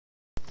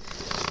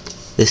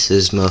This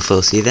is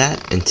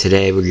MoFoCThat, and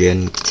today we're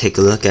going to take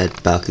a look at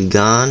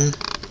Bakugan.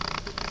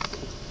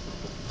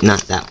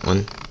 Not that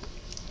one.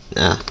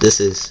 This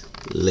is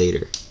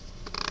later.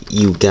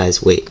 You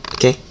guys wait,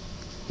 okay?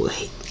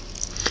 Wait.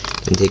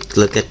 And take a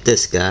look at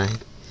this guy.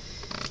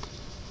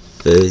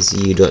 For those of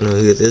you who don't know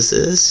who this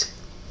is,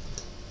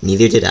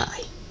 neither did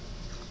I.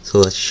 So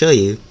let's show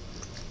you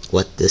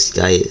what this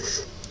guy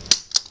is.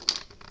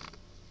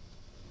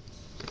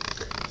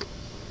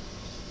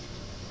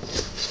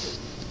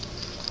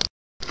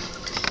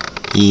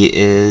 He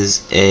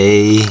is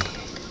a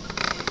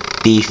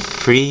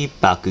B3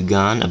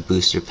 Bakugan, a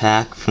booster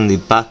pack from the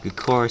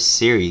Bakugan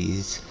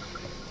series.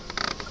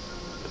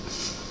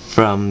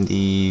 From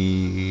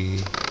the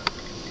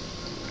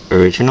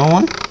original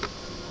one?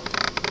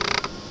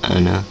 I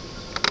don't know.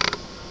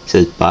 It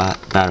says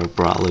Battle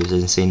Brawlers,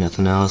 doesn't say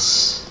nothing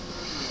else.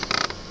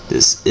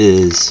 This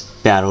is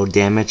Battle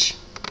Damage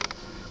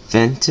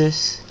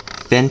Ventus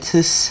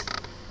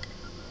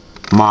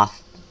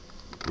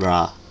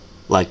Motra.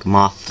 Like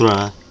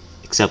Mothra,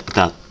 except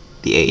without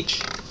the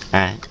H.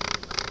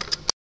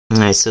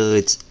 Alright, so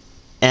it's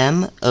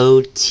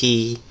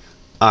M-O-T-R-A,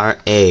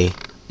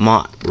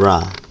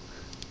 Motra.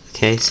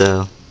 Okay,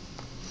 so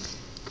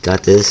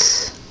got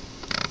this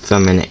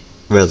from a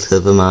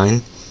relative of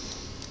mine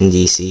in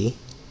DC.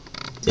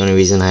 The only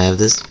reason I have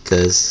this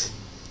because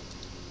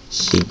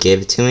she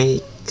gave it to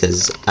me,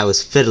 because I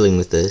was fiddling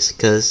with this,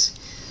 because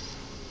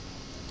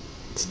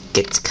it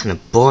gets kind of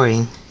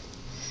boring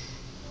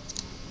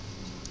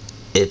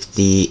if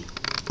the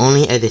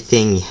only other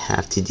thing you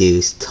have to do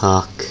is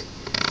talk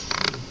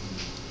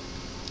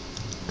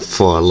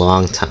for a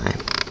long time.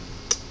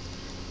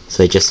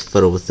 So I just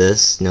fiddle with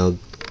this, no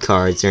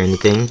cards or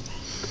anything.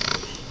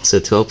 So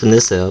to open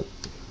this up,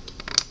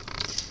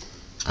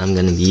 I'm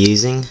gonna be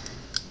using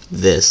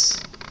this.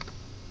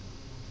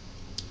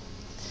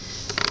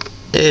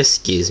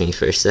 Excuse me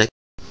for a sec.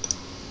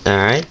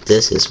 Alright,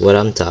 this is what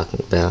I'm talking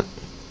about.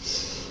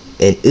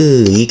 And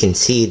ooh, you can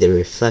see the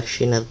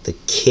reflection of the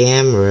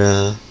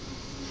camera.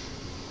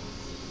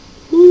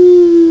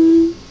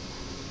 Woo.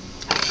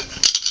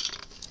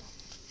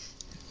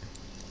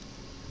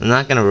 I'm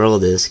not gonna roll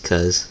this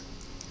because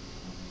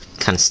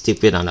kind of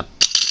stupid on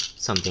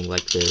something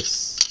like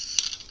this.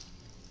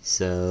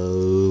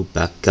 So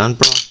Bakugan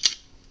Brawl.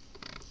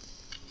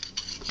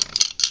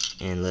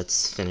 And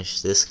let's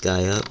finish this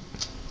guy up.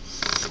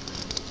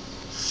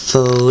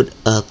 Fold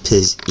up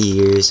his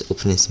ears,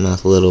 open his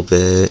mouth a little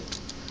bit.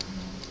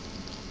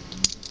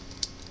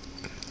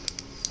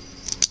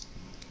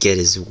 Get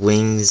his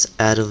wings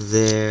out of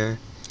there.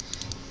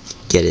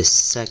 Get his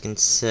second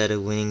set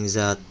of wings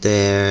out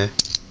there.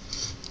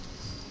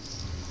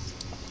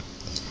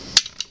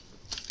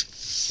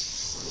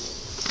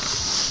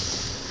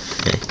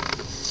 Okay.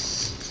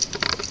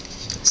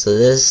 So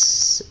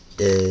this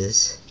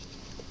is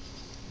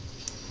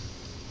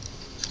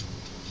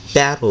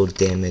Battle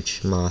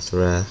Damage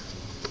Mothra.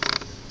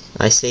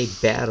 I say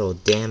Battle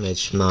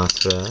Damage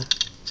Mothra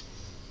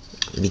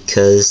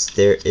because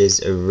there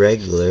is a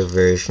regular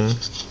version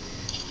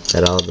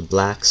that all the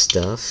black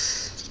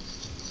stuff.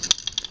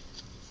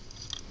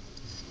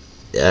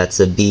 That's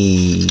a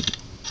B2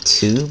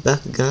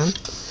 Bakugan,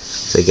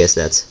 so I guess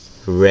that's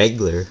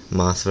regular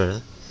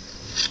Mothra,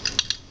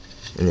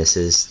 and this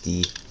is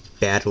the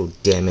Battle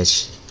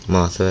Damage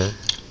Mothra.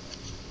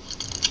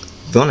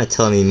 If you want to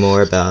tell me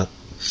more about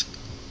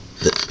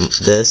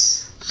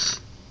this,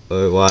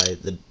 or why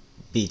the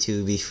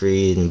B2,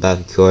 B3, and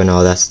Bakugan and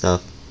all that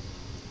stuff,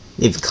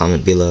 leave a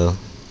comment below.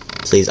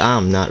 Please,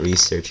 I'm not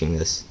researching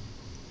this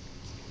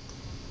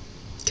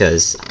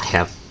because I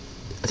have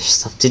other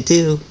stuff to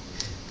do.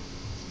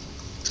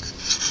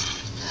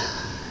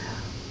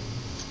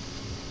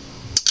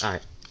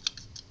 Alright,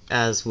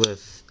 as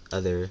with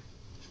other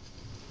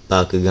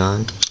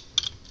Bakugan,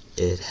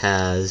 it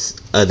has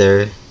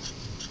other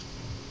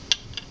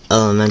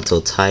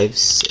elemental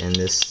types, and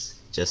this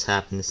just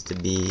happens to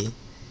be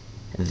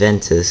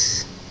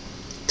Ventus.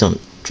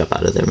 Don't drop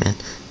out of there, man.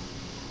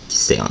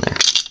 Stay on there.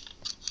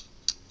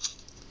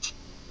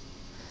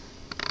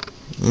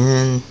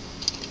 And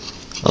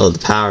the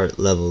power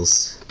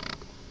levels.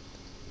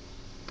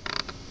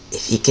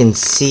 If you can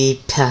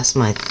see past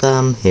my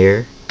thumb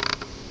here,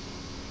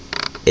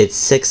 it's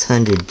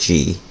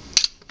 600G,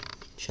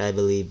 which I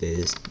believe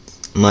is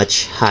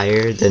much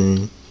higher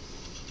than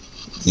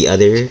the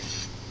other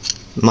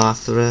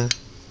Mothra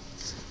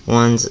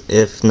ones.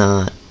 If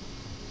not,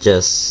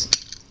 just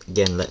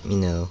again let me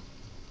know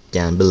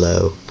down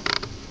below,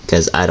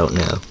 because I don't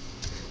know.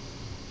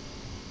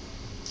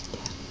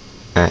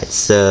 Alright,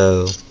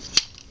 so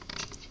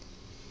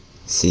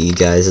see you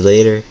guys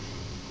later.